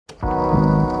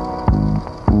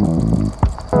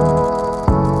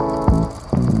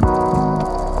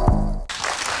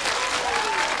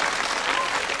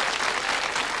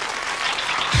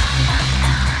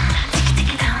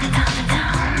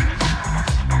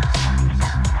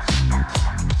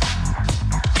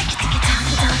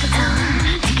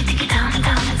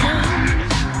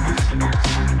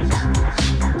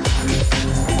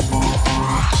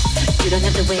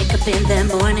up in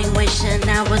the morning wishing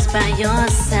I was by your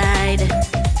side.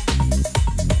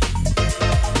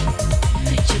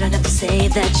 You don't have to say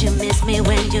that you miss me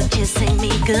when you're kissing me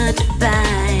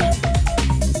goodbye.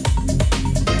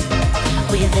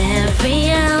 With every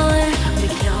hour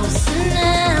we're closer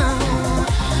now,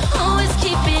 always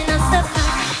keeping us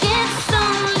apart. It's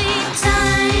only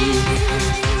time.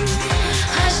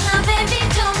 Hush now baby,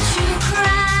 don't you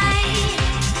cry.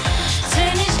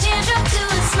 Turn each teardrop to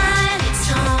a smile. It's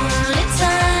only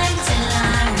time till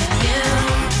I'm with you.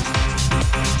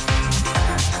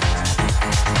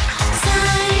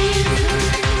 Time.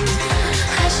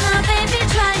 Hush now baby,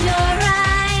 dry your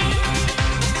eye.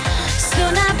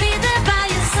 Soon I'll be there by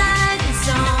your side. It's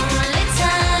only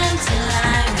time till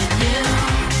I'm with you.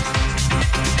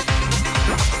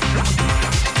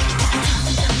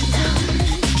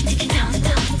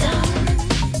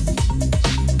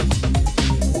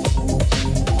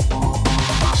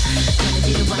 Gonna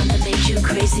be the one that makes you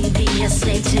crazy, be a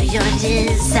slave to your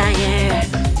desire.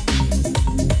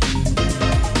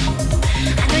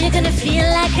 I know you're gonna feel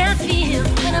like I feel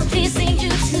when I'm pleasing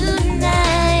you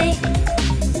tonight.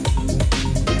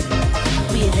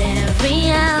 With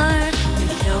every hour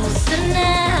we're closer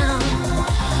now,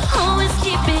 always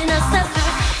keeping us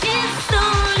apart. It's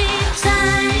only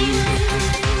time.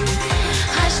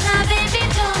 Hush now baby,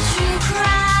 don't you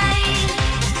cry.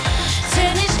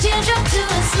 Turn each teardrop to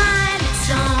a smile. It's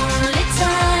only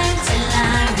time till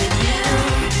I'm with you.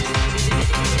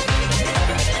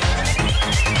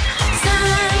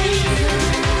 Time.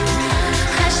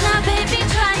 Hush now baby,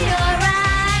 dry your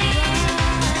eye.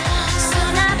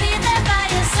 Soon I'll be there by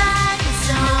your side. It's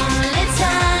only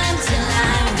time till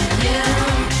I'm with you.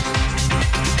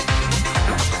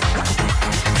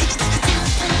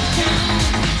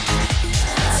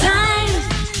 Time.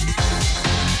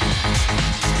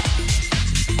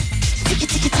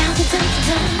 Tick it down, down,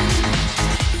 down.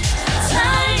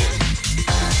 Time.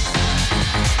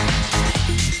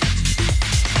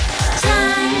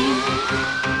 Time.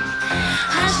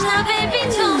 Hush now baby,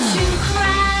 don't you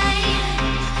cry.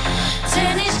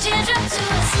 Turn each teardrop to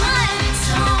a smile. It's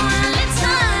only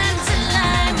time till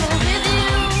I'm with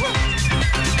you.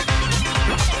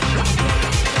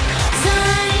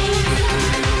 Time.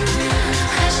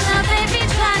 Hush now baby,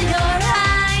 dry your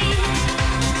eye.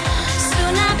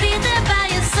 Soon I'll be there by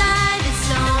your side. It's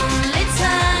only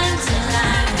time till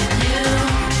I'm with you.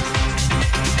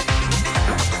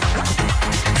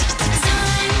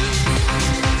 Time.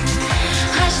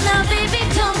 Hush now baby,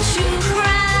 don't you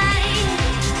cry.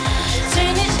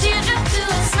 Turn each teardrop to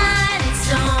a smile. It's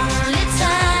only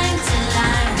time till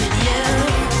I'm with you.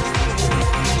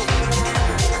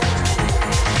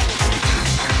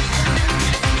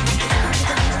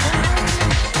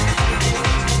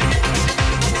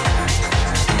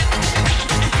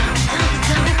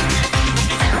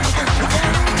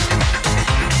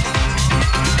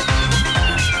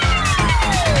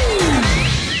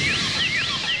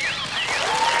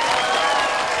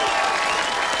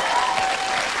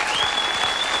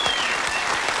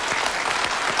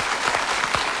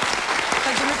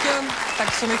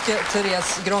 Tack så mycket,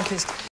 Therese Grankvist.